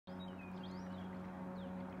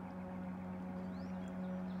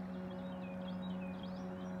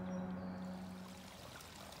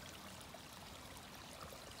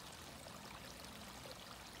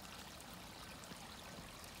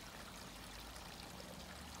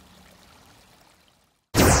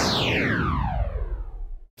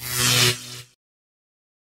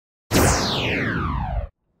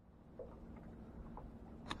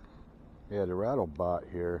the rattle bot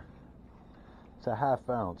here. It's a 1/2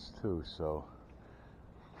 ounce too, so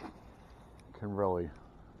can really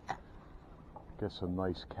get some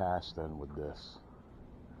nice cast in with this.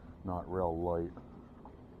 Not real light.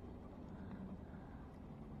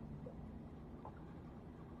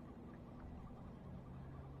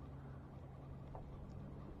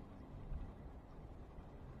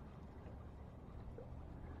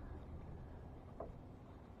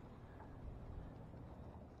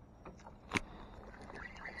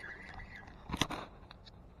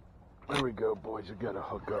 There we go, boys. We got to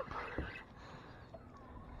hook up.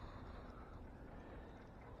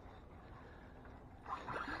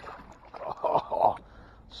 Oh,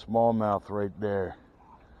 smallmouth right there.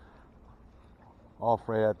 Off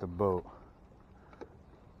right at the boat.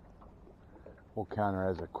 We'll counter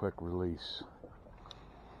as a quick release.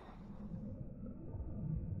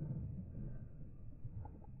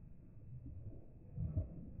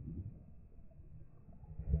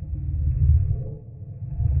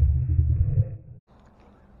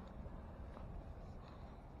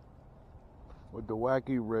 With the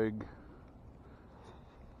wacky rig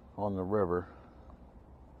on the river,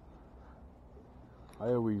 I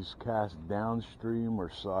always cast downstream or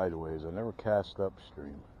sideways. I never cast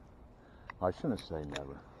upstream. I shouldn't say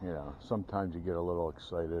never. You know, sometimes you get a little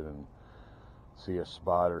excited and see a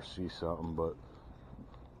spot or see something, but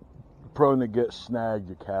prone to get snagged,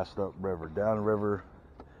 you cast upriver. Downriver,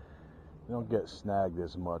 you don't get snagged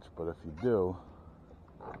as much, but if you do,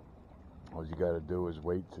 all you got to do is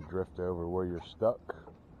wait to drift over where you're stuck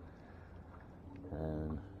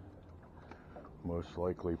and most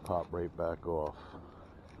likely pop right back off.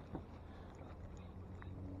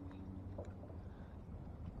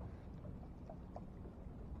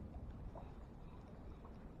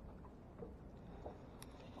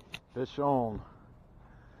 Fish on.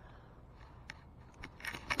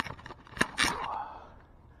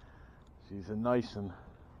 She's a nice one.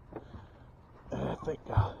 I think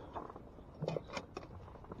I'll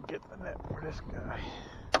get the net for this guy.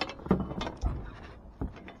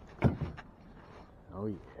 Oh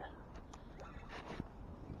yeah.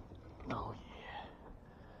 Oh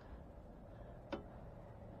yeah.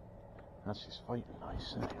 Now she's fighting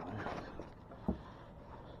nice anyway.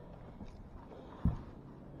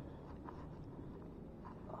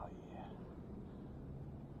 Oh yeah.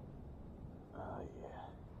 Oh yeah.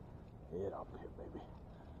 Get up here, baby.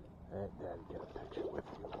 Let Daddy get a picture with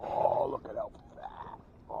you. Oh, look at how fat.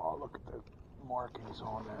 Oh, look at the markings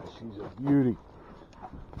on that. She's a beauty.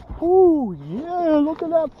 Ooh, yeah, look at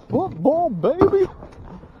that football, baby.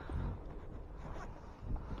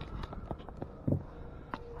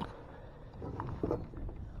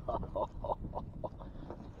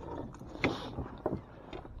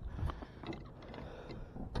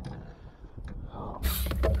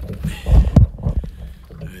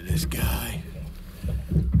 Look at this guy.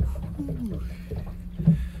 Ooh.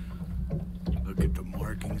 Look at the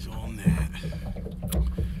markings on that.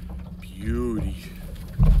 Beauty.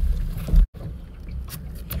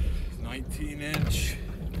 19-inch.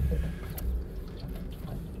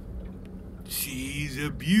 She's a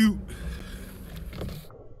beaut.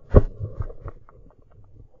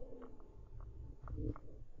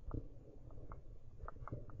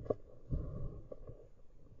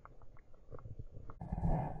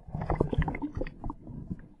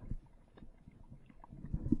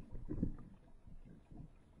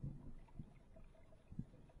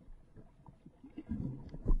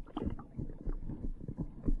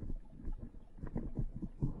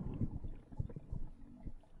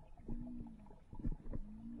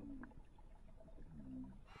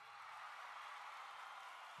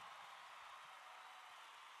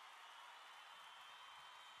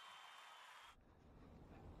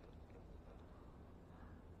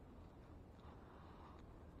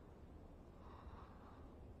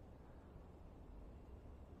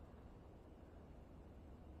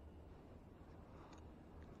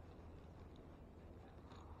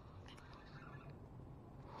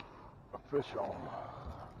 Fish on.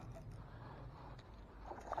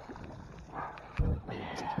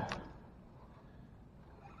 Yeah.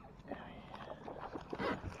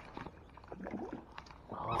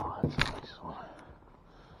 Oh, that's a nice one.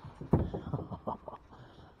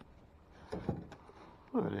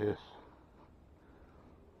 Look at this.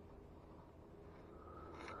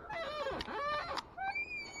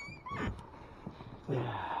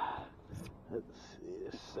 Yeah. Let's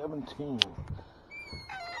see. 17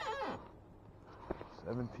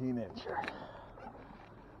 incher.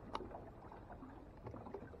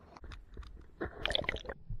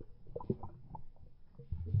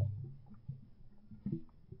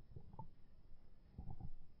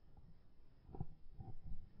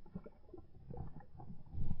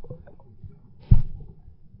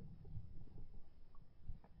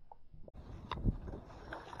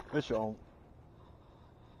 Fish on.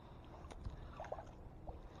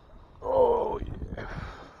 Oh yeah.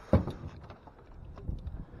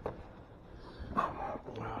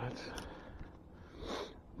 Wow, that's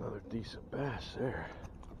another decent bass there.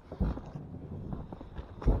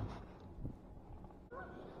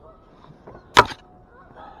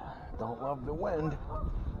 Don't love the wind.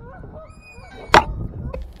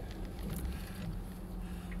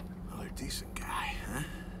 Another decent guy, huh?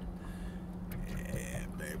 Yeah,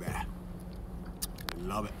 baby.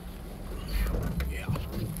 Love it. Yeah.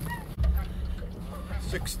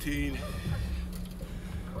 16.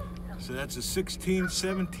 So that's a 16,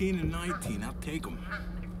 17, and 19. I'll take them.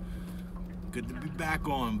 Good to be back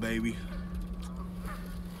on, baby.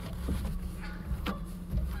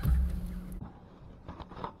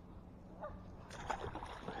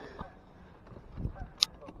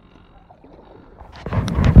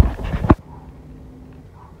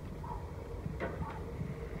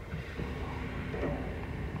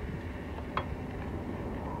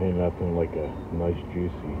 Ain't nothing like a nice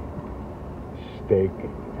juicy steak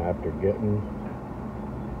after getting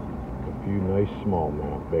a few nice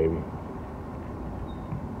smallmouth, baby.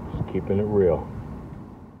 Just keeping it real.